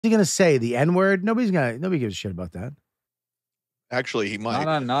he gonna say? The N-word? Nobody gives a shit about that. Actually, he might.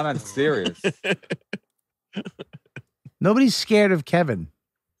 Not on serious. Nobody's scared of Kevin.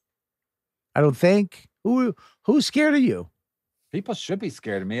 I don't think. Who's scared of you? People should be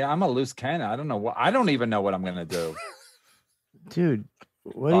scared of me. I'm a loose cannon. I don't even know what I'm gonna do. Dude,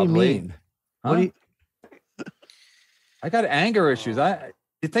 what do you mean? Huh? I got anger issues.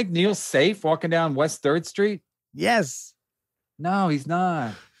 You think Neil's safe walking down West 3rd Street? Yes. No, he's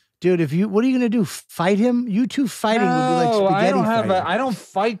not. Dude, what are you gonna do? Fight him? You two fighting would be like spaghetti fighting. I don't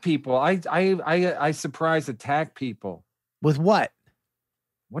fight people. I surprise attack people. With what?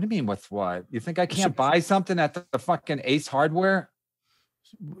 What do you mean with what? You think I can't buy something at the fucking Ace Hardware?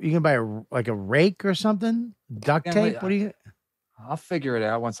 You can buy a rake or something? Duct tape? What do you? I'll figure it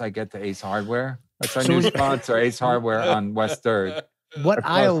out once I get to Ace Hardware. That's our new sponsor, Ace Hardware on West 3rd. What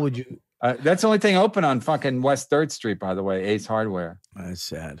aisle would you? That's the only thing open on fucking West 3rd Street, by the way, Ace Hardware. That's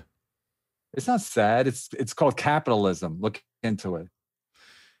sad. It's not sad. It's called capitalism. Look into it.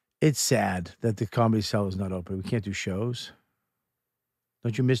 It's sad that the Comedy Cellar is not open. We can't do shows.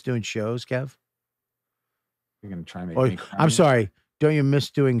 Don't you miss doing shows, Kev? You're going to try and make me cry. I'm sorry. Don't you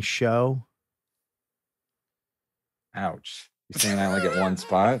miss doing show? Ouch. You're saying I only get one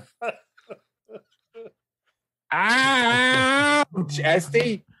spot? Ouch,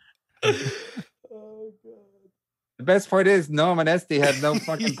 Esty. Oh, God. The best part is Noam and Esty have no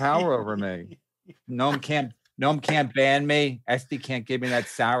fucking power over me. Noam can't ban me. Esty can't give me that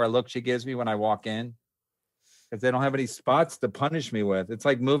sour look she gives me when I walk in. Because they don't have any spots to punish me with. It's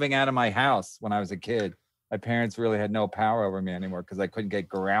like moving out of my house when I was a kid. My parents really had no power over me anymore because I couldn't get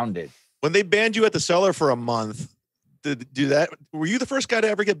grounded. When they banned you at the Cellar for a month, were you the first guy to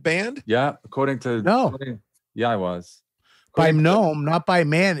ever get banned? Yeah, according to yeah, I was. By Noam, not by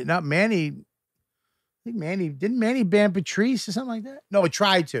Manny. Not Manny. I think didn't Manny ban Patrice or something like that? No, it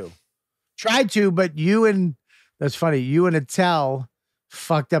tried to, but that's funny. You and Attell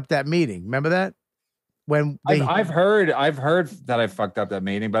fucked up that meeting. Remember that? When I've heard that I fucked up that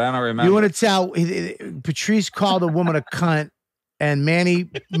meeting, but I don't remember. You and Attell, Patrice called a woman a cunt, and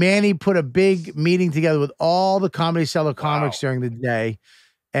Manny put a big meeting together with all the Comedy Cellar comics during the day,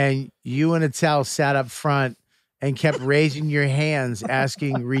 and you and Attell sat up front and kept raising your hands,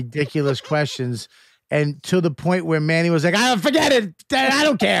 asking ridiculous questions, and to the point where Manny was like, "I forget it, I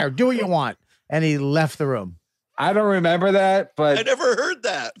don't care, do what you want," and he left the room. I don't remember that, but I never heard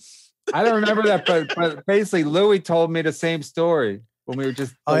that. I don't remember that, but basically Louis told me the same story when we were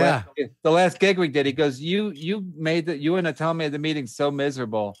just the last gig we did. He goes, you and Attell made the meeting so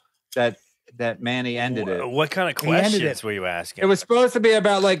miserable that Manny ended it. What kind of questions were you asking? It was supposed to be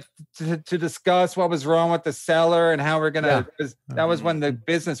about like to discuss what was wrong with the Cellar and how we're gonna. That was when the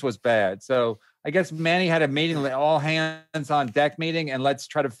business was bad. So I guess Manny had a meeting, all hands on deck meeting, and let's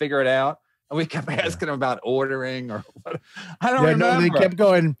try to figure it out. And we kept asking him about ordering or what. I don't remember. No, they kept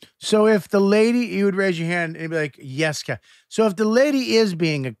going. So if the lady, you would raise your hand and be like, "Yes, Kev." So if the lady is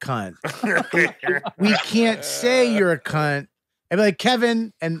being a cunt, we can't say you're a cunt. And be like,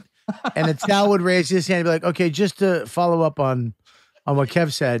 Kevin, and Attell would raise his hand and be like, "Okay, just to follow up on what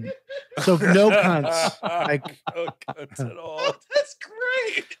Kev said. So no cunts. Like, no cunts at all. That's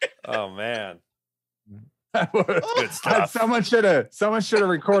great. Oh, man. Good stuff. Someone should have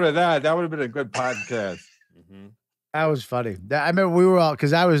recorded that. That would have been a good podcast. Mm-hmm. That was funny. I remember we were all,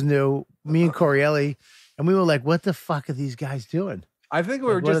 because I was new, me and Corielli, and we were like, "What the fuck are these guys doing?" I think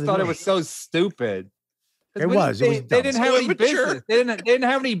we just thought it was so stupid. It was. They didn't have any business. They didn't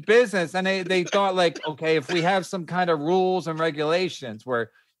have any business, and they thought like, okay, if we have some kind of rules and regulations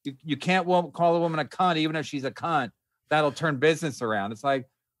where you can't call a woman a cunt even if she's a cunt, that'll turn business around. It's like,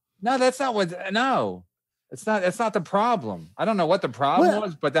 no, that's not what. No. It's not the problem. I don't know what the problem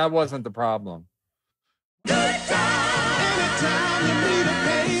was, but that wasn't the problem. Good time. Anytime you need a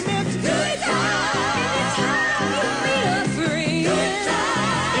payment. Good time. Anytime you need a friend. Good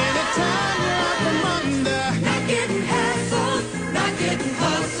time. Anytime you're out from under. Not getting hassled, not getting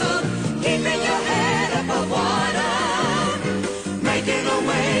hustled. Keeping your head above water. Making a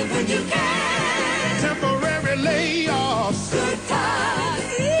way when you can. Temporary layoffs. Good times.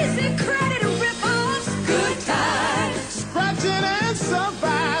 Easy credit.